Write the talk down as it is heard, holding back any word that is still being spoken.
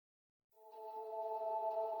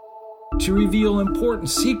To reveal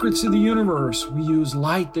important secrets of the universe, we use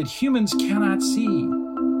light that humans cannot see,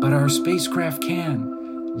 but our spacecraft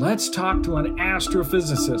can. Let's talk to an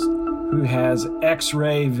astrophysicist who has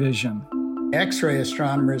X-ray vision. X-ray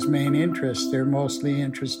astronomers' main interest, they're mostly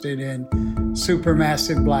interested in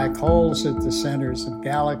supermassive black holes at the centers of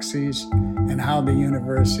galaxies and how the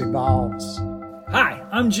universe evolves. Hi,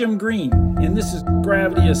 I'm Jim Green, and this is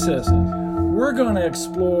Gravity Assist. We're going to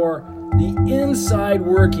explore the inside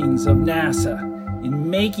workings of NASA in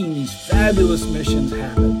making these fabulous missions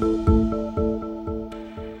happen.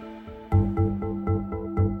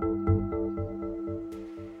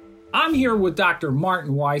 I'm here with Dr.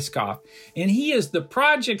 Martin Weisskopf, and he is the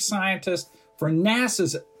project scientist for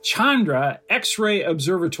NASA's Chandra X-Ray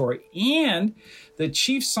Observatory and the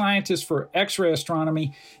chief scientist for X-ray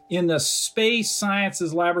astronomy in the Space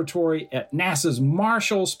Sciences Laboratory at NASA's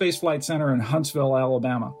Marshall Space Flight Center in Huntsville,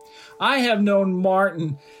 Alabama. I have known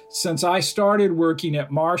Martin since I started working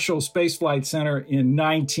at Marshall Space Flight Center in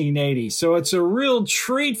 1980, so it's a real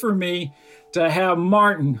treat for me to have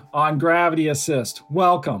Martin on Gravity Assist.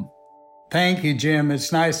 Welcome. Thank you, Jim.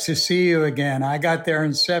 It's nice to see you again. I got there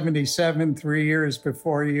in 77, 3 years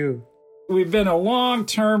before you. We've been a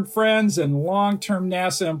long-term friends and long-term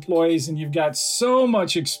NASA employees, and you've got so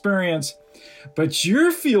much experience. But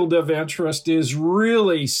your field of interest is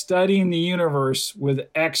really studying the universe with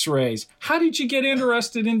X-rays. How did you get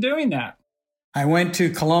interested in doing that? I went to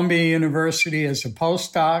Columbia University as a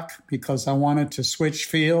postdoc because I wanted to switch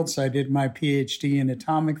fields. I did my PhD in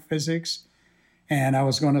atomic physics, and I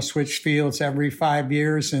was going to switch fields every 5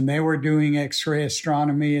 years, and they were doing X-ray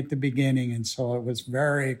astronomy at the beginning, and so it was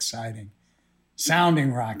very exciting.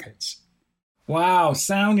 Sounding rockets. Wow,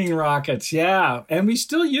 sounding rockets, yeah. And we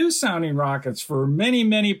still use sounding rockets for many,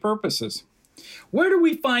 many purposes. Where do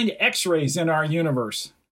we find X-rays in our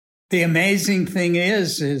universe? The amazing thing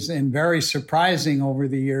is and very surprising over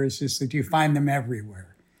the years, is that you find them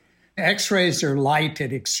everywhere. X-rays are light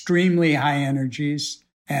at extremely high energies,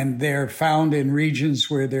 and they're found in regions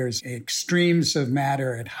where there's extremes of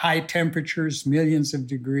matter at high temperatures, millions of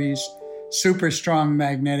degrees, super strong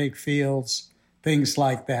magnetic fields, things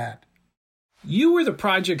like that. You were the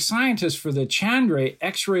project scientist for the Chandra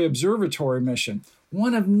X-Ray Observatory mission,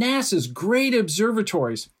 one of NASA's great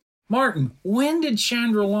observatories. Martin, when did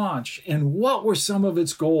Chandra launch, and what were some of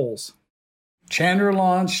its goals? Chandra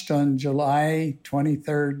launched on July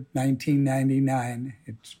 23rd, 1999.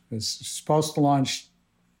 It was supposed to launch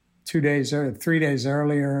 3 days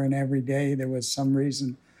earlier, and every day there was some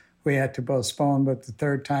reason we had to postpone, but the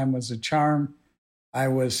third time was a charm. I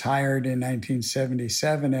was hired in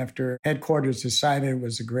 1977 after headquarters decided it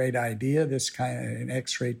was a great idea, this kind of an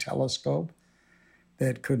X-ray telescope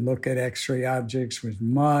that could look at X-ray objects with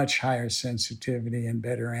much higher sensitivity and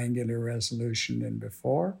better angular resolution than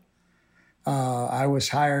before. I was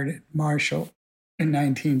hired at Marshall in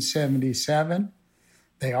 1977.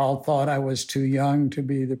 They all thought I was too young to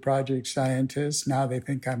be the project scientist. Now they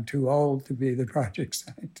think I'm too old to be the project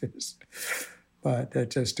scientist. But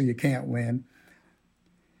you can't win.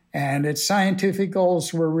 And its scientific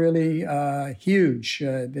goals were really huge.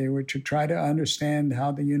 They were to try to understand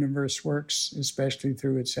how the universe works, especially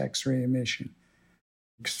through its X-ray emission.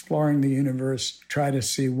 Exploring the universe, try to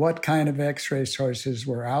see what kind of X-ray sources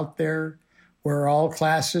were out there. Were all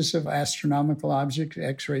classes of astronomical objects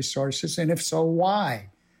X-ray sources? And if so, why?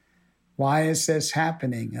 Why is this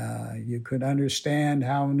happening? You could understand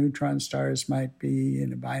how neutron stars might be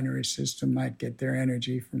in a binary system, might get their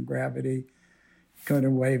energy from gravity. Go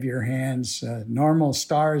to wave your hands. Normal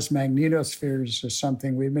stars, magnetospheres, are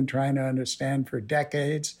something we've been trying to understand for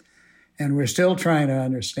decades, and we're still trying to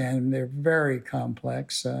understand them. They're very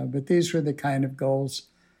complex, but these were the kind of goals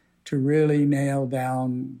to really nail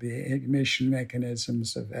down the emission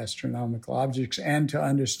mechanisms of astronomical objects and to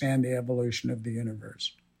understand the evolution of the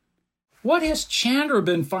universe. What has Chandra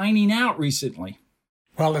been finding out recently?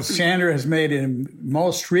 Well, Chandra has made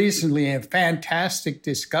most recently a fantastic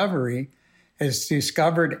discovery. Has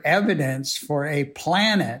discovered evidence for a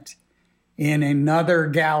planet in another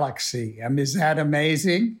galaxy. Is that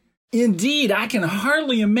amazing? Indeed, I can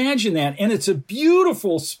hardly imagine that. And it's a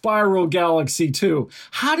beautiful spiral galaxy, too.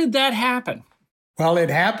 How did that happen? Well,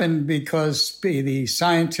 it happened because the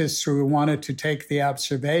scientists who wanted to take the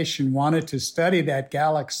observation wanted to study that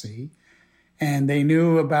galaxy. And they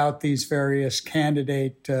knew about these various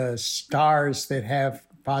candidate stars that have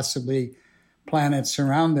possibly planets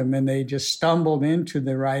around them, and they just stumbled into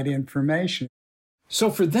the right information. So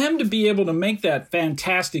for them to be able to make that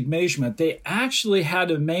fantastic measurement, they actually had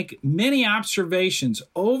to make many observations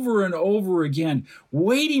over and over again,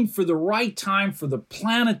 waiting for the right time for the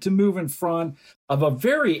planet to move in front of a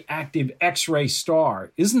very active X-ray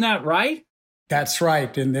star. Isn't that right? That's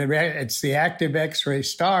right. And it's the active X-ray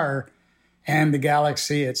star and the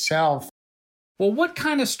galaxy itself. Well, what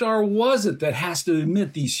kind of star was it that has to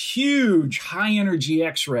emit these huge, high-energy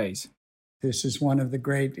X-rays? This is one of the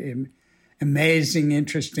great, amazing,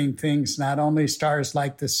 interesting things. Not only stars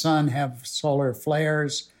like the sun have solar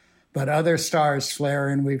flares, but other stars flare,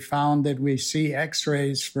 and we found that we see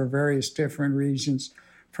X-rays for various different reasons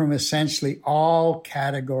from essentially all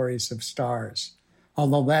categories of stars.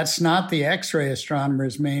 Although that's not the X-ray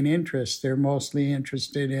astronomers' main interest. They're mostly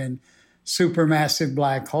interested in supermassive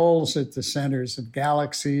black holes at the centers of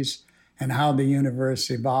galaxies and how the universe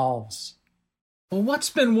evolves. Well, what's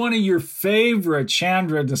been one of your favorite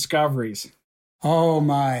Chandra discoveries? Oh,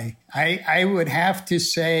 my. I would have to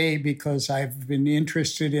say, because I've been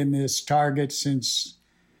interested in this target since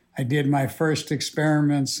I did my first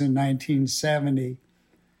experiments in 1970,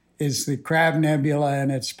 is the Crab Nebula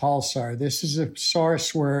and its pulsar. This is a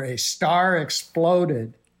source where a star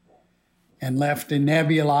exploded and left a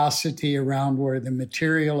nebulosity around where the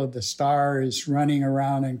material of the star is running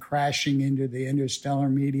around and crashing into the interstellar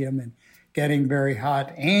medium and getting very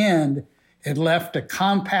hot. And it left a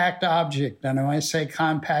compact object. And when I say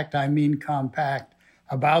compact, I mean compact,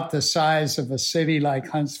 about the size of a city like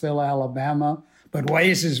Huntsville, Alabama, but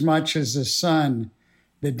weighs as much as the sun.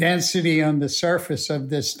 The density on the surface of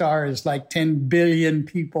this star is like 10 billion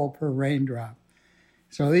people per raindrop.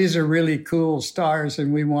 So these are really cool stars,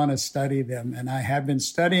 and we want to study them. And I have been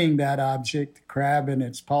studying that object, the crab and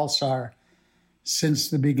its pulsar, since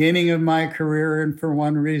the beginning of my career, and for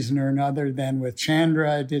one reason or another. Then with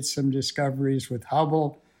Chandra, I did some discoveries with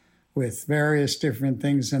Hubble, with various different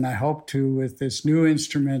things, and I hope to with this new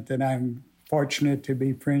instrument that I'm fortunate to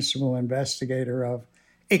be principal investigator of,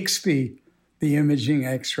 IXPE, the Imaging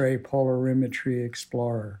X-Ray Polarimetry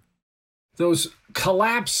Explorer. Those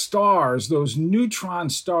collapsed stars, those neutron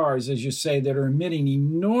stars, as you say, that are emitting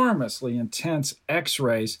enormously intense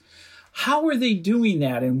X-rays, how are they doing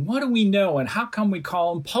that, and what do we know, and how come we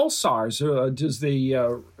call them pulsars? Does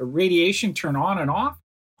the radiation turn on and off?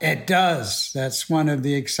 It does. That's one of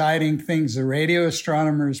the exciting things. The radio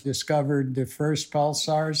astronomers discovered the first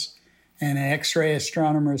pulsars, and X-ray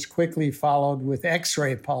astronomers quickly followed with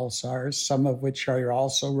X-ray pulsars, some of which are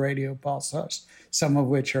also radio pulsars, some of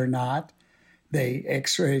which are not. The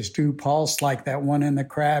X-rays do pulse, like that one in the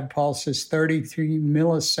crab pulses 33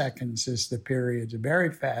 milliseconds is the period,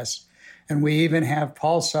 very fast. And we even have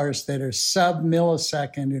pulsars that are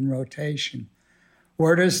sub-millisecond in rotation.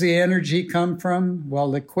 Where does the energy come from? Well,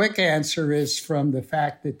 the quick answer is from the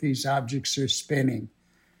fact that these objects are spinning.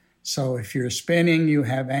 So if you're spinning, you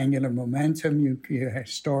have angular momentum, you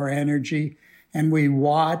store energy, and we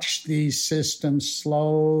watch these systems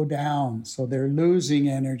slow down. So they're losing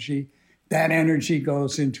energy. That energy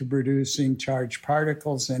goes into producing charged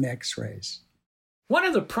particles and X-rays. One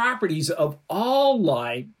of the properties of all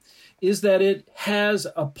light is that it has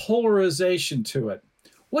a polarization to it.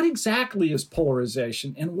 What exactly is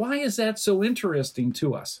polarization, and why is that so interesting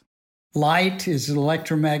to us? Light is an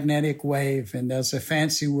electromagnetic wave, and that's a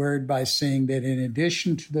fancy word by saying that in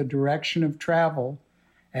addition to the direction of travel,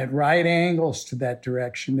 at right angles to that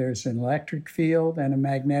direction, there's an electric field and a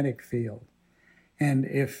magnetic field. And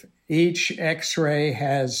if each X-ray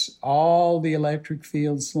has all the electric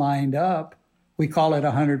fields lined up, we call it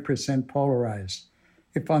 100% polarized.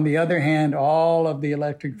 If, on the other hand, all of the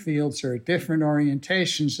electric fields are at different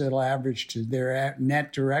orientations, it'll average to their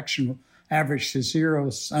net direction, average to zero,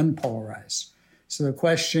 unpolarized. So the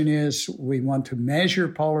question is, we want to measure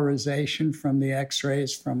polarization from the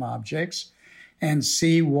X-rays from objects and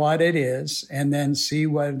see what it is, and then see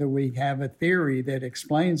whether we have a theory that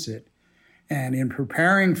explains it. And in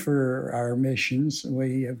preparing for our missions,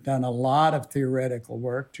 we have done a lot of theoretical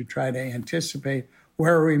work to try to anticipate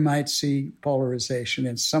where we might see polarization.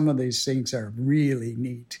 And some of these things are really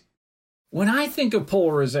neat. When I think of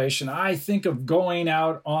polarization, I think of going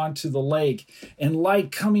out onto the lake and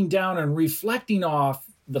light coming down and reflecting off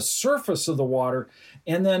the surface of the water.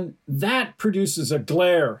 And then that produces a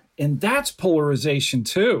glare. And that's polarization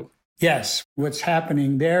too. Yes, what's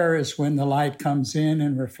happening there is when the light comes in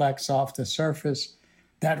and reflects off the surface,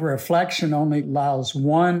 that reflection only allows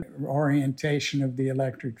one orientation of the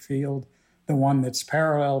electric field, the one that's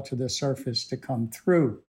parallel to the surface, to come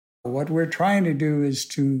through. What we're trying to do is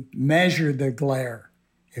to measure the glare,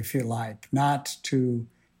 if you like, not to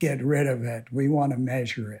get rid of it. We want to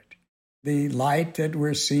measure it. The light that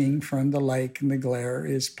we're seeing from the lake and the glare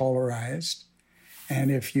is polarized.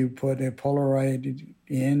 And if you put a Polaroid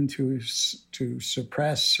in to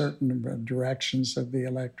suppress certain directions of the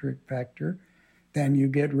electric vector, then you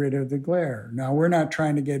get rid of the glare. Now, we're not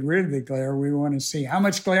trying to get rid of the glare. We want to see how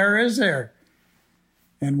much glare is there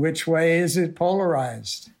and which way is it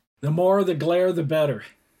polarized. The more the glare, the better.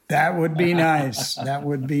 That would be nice. That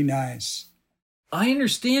would be nice. I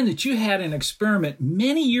understand that you had an experiment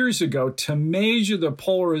many years ago to measure the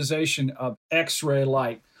polarization of X-ray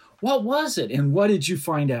light. What was it, and what did you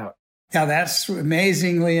find out? Yeah, that's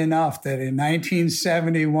amazingly enough that in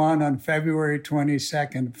 1971, on February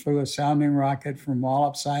 22nd, flew a sounding rocket from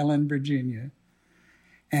Wallops Island, Virginia.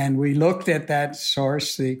 And we looked at that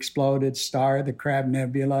source, the exploded star, the Crab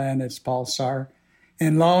Nebula, and its pulsar.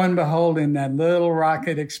 And lo and behold, in that little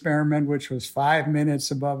rocket experiment, which was 5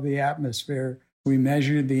 minutes above the atmosphere, we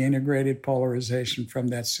measured the integrated polarization from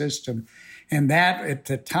that system. And that, at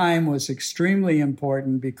the time, was extremely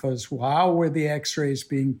important because how were the X-rays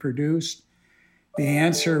being produced? The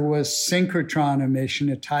answer was synchrotron emission,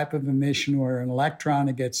 a type of emission where an electron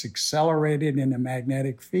gets accelerated in a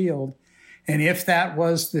magnetic field. And if that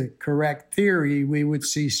was the correct theory, we would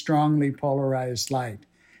see strongly polarized light.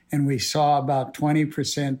 And we saw about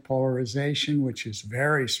 20% polarization, which is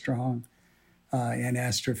very strong in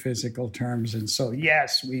astrophysical terms. And so,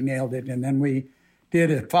 yes, we nailed it. And then we did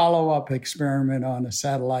a follow-up experiment on a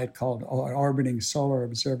satellite called Orbiting Solar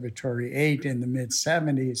Observatory 8 in the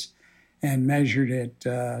mid-70s and measured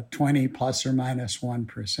it 20 plus or minus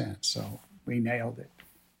 1%. So we nailed it.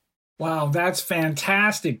 Wow, that's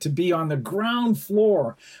fantastic to be on the ground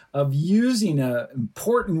floor of using an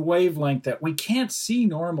important wavelength that we can't see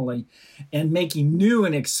normally and making new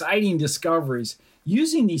and exciting discoveries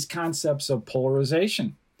using these concepts of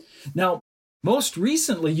polarization. Now, most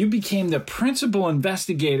recently, you became the principal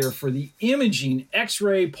investigator for the Imaging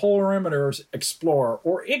X-Ray Polarimetry Explorer,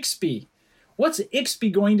 or IXPE. What's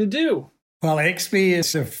IXPE going to do? Well, IXPE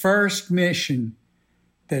is the first mission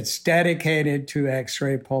that's dedicated to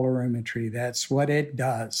X-ray polarimetry. That's what it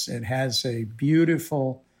does. It has a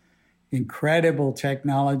beautiful, incredible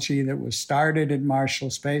technology that was started at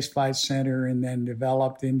Marshall Space Flight Center and then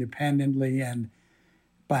developed independently and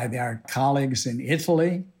by our colleagues in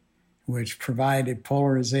Italy, which provided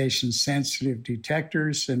polarization-sensitive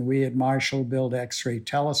detectors, and we at Marshall built X-ray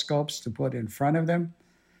telescopes to put in front of them.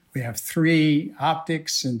 We have 3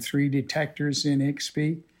 optics and 3 detectors in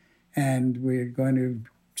IXPE, and we're going to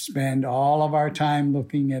spend all of our time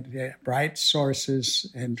looking at bright sources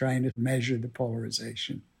and trying to measure the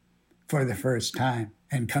polarization for the first time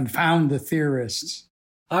and confound the theorists.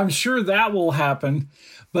 I'm sure that will happen,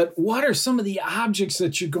 but what are some of the objects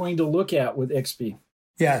that you're going to look at with IXPE?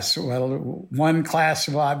 Yes, well, one class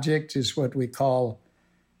of object is what we call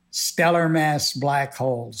stellar mass black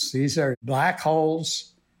holes. These are black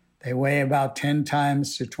holes. They weigh about 10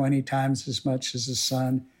 times to 20 times as much as the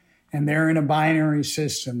sun, and they're in a binary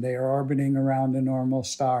system. They are orbiting around a normal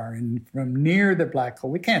star. And from near the black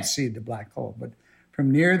hole, we can't see the black hole, but from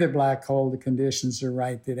near the black hole, the conditions are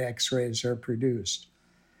right that X-rays are produced.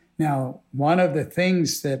 Now, one of the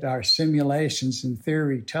things that our simulations and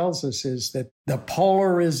theory tells us is that the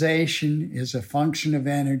polarization is a function of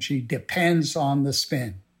energy, depends on the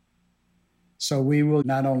spin. So we will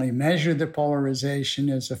not only measure the polarization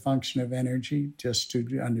as a function of energy, just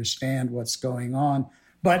to understand what's going on,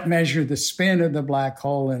 but measure the spin of the black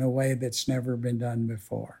hole in a way that's never been done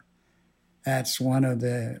before. That's one of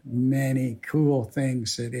the many cool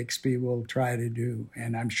things that IXPE will try to do,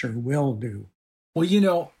 and I'm sure will do. Well, you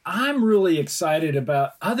know, I'm really excited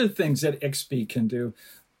about other things that IXPE can do,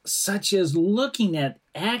 such as looking at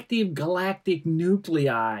active galactic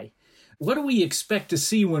nuclei. What do we expect to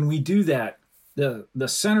see when we do that? The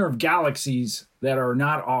center of galaxies that are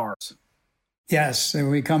not ours. Yes, and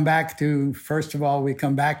we come back to, first of all, we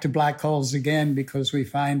come back to black holes again because we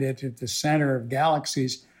find it at the center of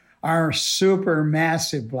galaxies are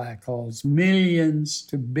supermassive black holes, millions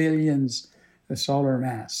to billions of solar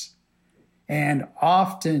mass. And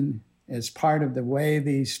often, as part of the way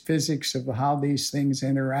these physics of how these things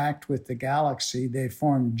interact with the galaxy, they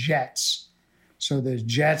form jets. So there's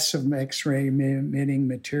jets of X-ray emitting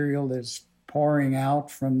material that's pouring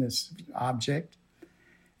out from this object.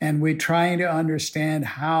 And we're trying to understand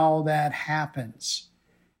how that happens.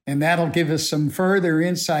 And that'll give us some further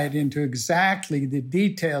insight into exactly the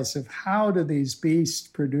details of how do these beasts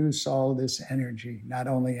produce all this energy, not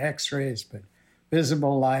only X-rays, but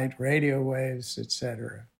visible light, radio waves,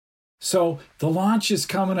 etc. So the launch is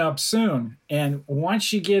coming up soon. And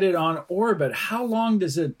once you get it on orbit, how long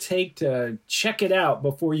does it take to check it out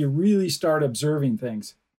before you really start observing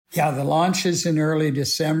things? Yeah, the launch is in early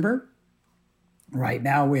December. Right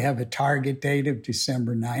now we have a target date of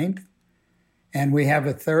December 9th. And we have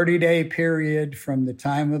a 30-day period from the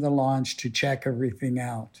time of the launch to check everything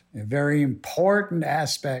out. A very important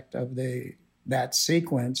aspect of that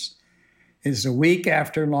sequence is a week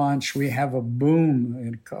after launch, we have a boom,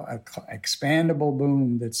 an expandable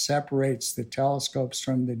boom that separates the telescopes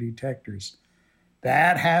from the detectors.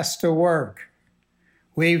 That has to work.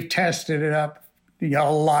 We've tested it up a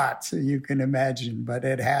lot, so you can imagine, but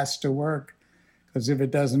it has to work, because if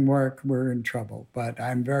it doesn't work, we're in trouble. But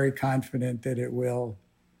I'm very confident that it will.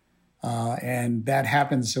 And that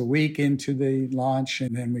happens a week into the launch,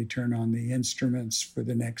 and then we turn on the instruments for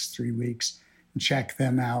the next 3 weeks and check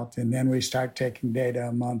them out. And then we start taking data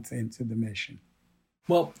a month into the mission.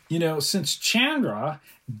 Well, since Chandra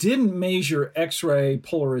didn't measure X-ray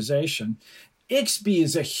polarization, IXPE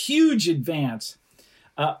is a huge advance.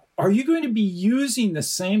 Are you going to be using the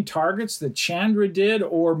same targets that Chandra did,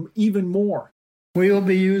 or even more? We will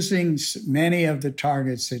be using many of the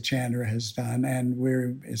targets that Chandra has done, and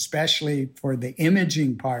we're especially for the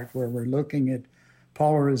imaging part where we're looking at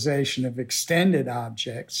polarization of extended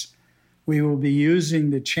objects. We will be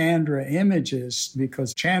using the Chandra images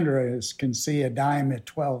because Chandra can see a dime at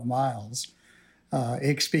 12 miles.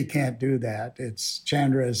 IXPE can't do that.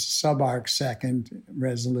 Chandra is sub-arc second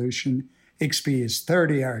resolution. IXPE is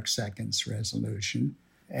 30 arc seconds resolution.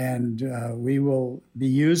 And we will be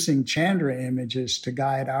using Chandra images to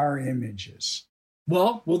guide our images.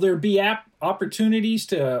 Well, will there be opportunities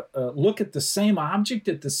to look at the same object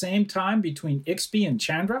at the same time between IXPE and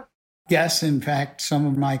Chandra? Yes, in fact, some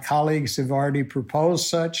of my colleagues have already proposed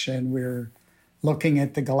such, and we're looking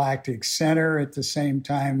at the galactic center at the same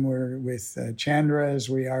time we're with Chandra as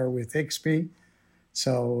we are with IXPE.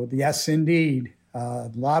 So yes, indeed.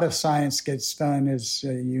 A lot of science gets done, as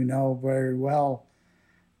you know very well,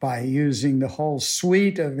 by using the whole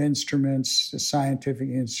suite of instruments, the scientific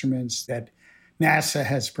instruments that NASA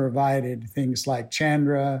has provided, things like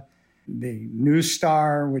Chandra, the New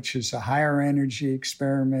Star, which is a higher energy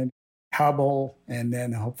experiment, Hubble, and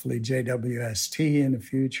then hopefully JWST in the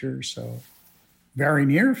future. So very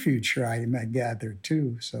near future, I might gather,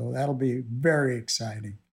 too. So that'll be very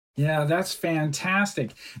exciting. Yeah, that's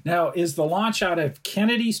fantastic. Now, is the launch out of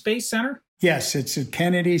Kennedy Space Center? Yes, it's at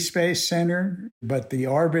Kennedy Space Center, but the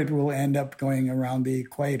orbit will end up going around the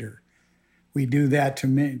equator. We do that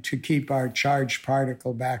to keep our charged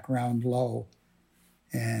particle background low.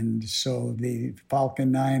 And so the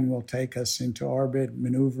Falcon 9 will take us into orbit,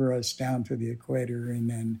 maneuver us down to the equator, and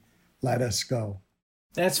then let us go.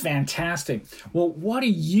 That's fantastic. Well, what are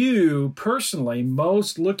you personally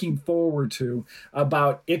most looking forward to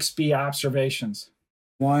about IXPE observations?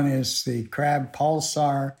 One is the Crab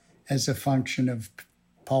pulsar as a function of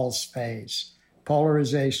pulse phase.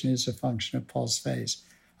 Polarization is a function of pulse phase.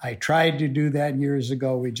 I tried to do that years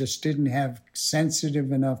ago. We just didn't have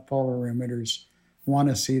sensitive enough polarimeters. Want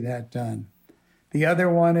to see that done. The other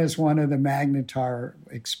one is one of the magnetar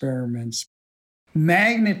experiments.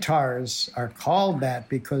 Magnetars are called that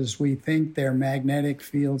because we think their magnetic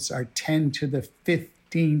fields are 10 to the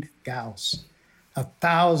 15th Gauss,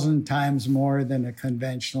 1,000 times more than a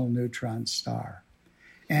conventional neutron star.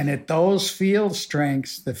 And at those field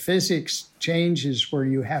strengths, the physics changes where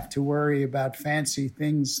you have to worry about fancy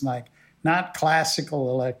things like not classical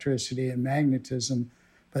electricity and magnetism,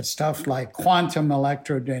 but stuff like quantum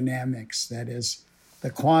electrodynamics. That is, the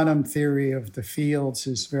quantum theory of the fields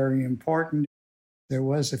is very important. There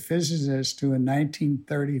was a physicist who in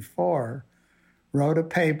 1934 wrote a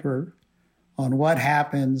paper on what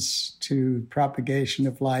happens to propagation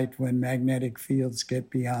of light when magnetic fields get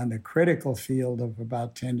beyond a critical field of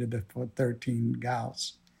about 10 to the 13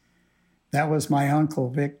 Gauss. That was my uncle,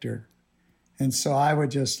 Victor. And so I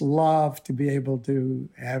would just love to be able to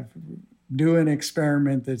do an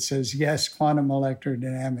experiment that says, yes, quantum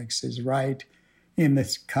electrodynamics is right in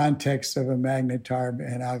the context of a magnetar,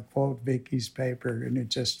 and I'll quote Vicky's paper, and it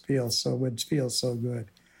just would feel so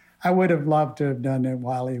good. I would have loved to have done it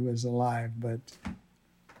while he was alive, but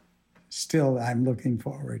still, I'm looking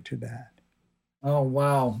forward to that. Oh,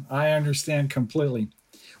 wow. I understand completely.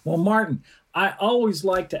 Well, Martin, I always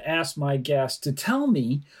like to ask my guests to tell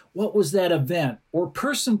me what was that event or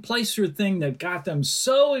person, place, or thing that got them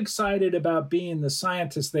so excited about being the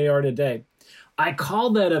scientists they are today. I call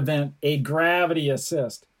that event a gravity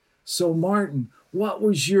assist. So, Martin, what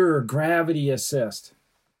was your gravity assist?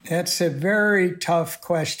 That's a very tough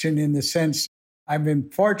question in the sense I've been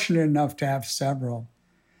fortunate enough to have several.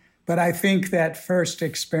 But I think that first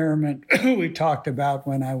experiment we talked about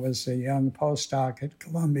when I was a young postdoc at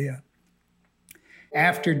Columbia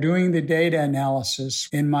After doing the data analysis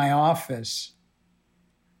in my office,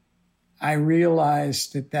 I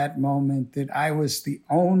realized at that moment that I was the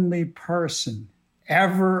only person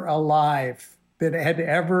ever alive that had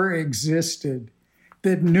ever existed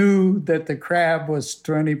that knew that the crab was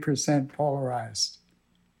 20% polarized.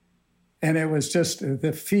 And it was just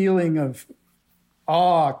the feeling of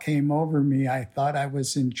awe came over me. I thought I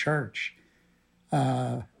was in church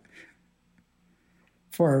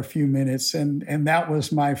for a few minutes. And that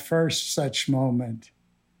was my first such moment.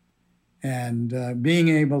 And being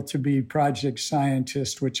able to be project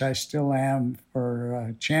scientist, which I still am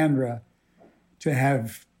for Chandra, to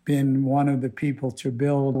have been one of the people to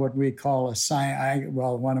build what we call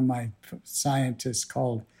one of my scientists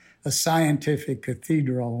called a scientific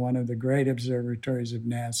cathedral, one of the great observatories of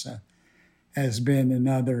NASA, has been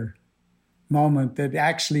another moment that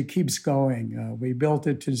actually keeps going. We built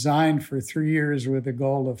it designed for 3 years with a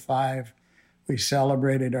goal of 5. We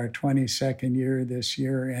celebrated our 22nd year this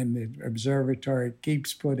year, and the observatory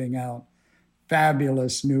keeps putting out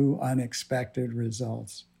fabulous, new, unexpected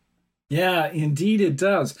results. Yeah, indeed it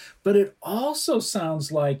does. But it also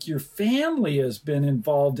sounds like your family has been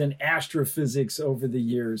involved in astrophysics over the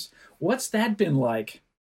years. What's that been like?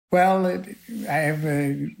 Well, I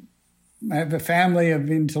have a family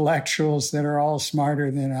of intellectuals that are all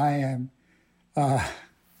smarter than I am.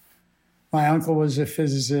 My uncle was a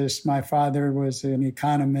physicist. My father was an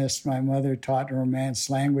economist. My mother taught Romance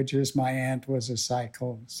languages. My aunt was a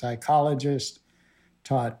psychologist,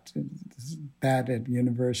 taught that at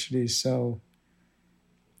university. So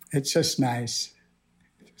it's just nice.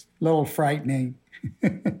 A little frightening.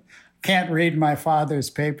 Can't read my father's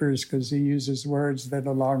papers because he uses words that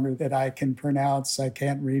are longer that I can pronounce. I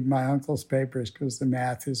can't read my uncle's papers because the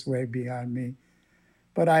math is way beyond me.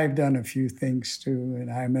 But I've done a few things too,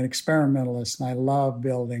 and I'm an experimentalist, and I love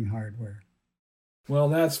building hardware. Well,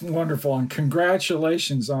 that's wonderful, and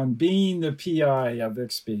congratulations on being the PI of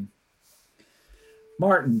IXPE.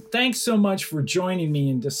 Martin, thanks so much for joining me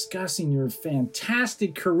and discussing your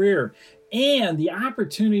fantastic career and the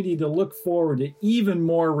opportunity to look forward to even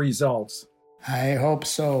more results. I hope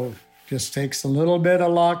so. Just takes a little bit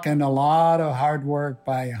of luck and a lot of hard work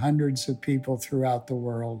by hundreds of people throughout the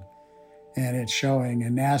world. And it's showing,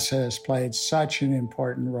 and NASA has played such an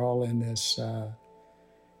important role in this.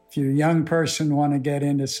 If you're a young person, want to get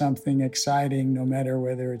into something exciting, no matter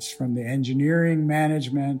whether it's from the engineering,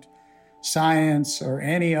 management, science, or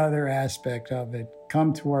any other aspect of it,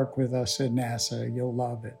 come to work with us at NASA. You'll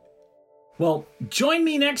love it. Well, join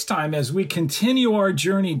me next time as we continue our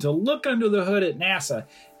journey to look under the hood at NASA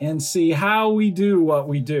and see how we do what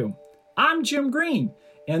we do. I'm Jim Green,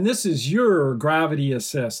 and this is your Gravity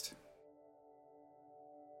Assist.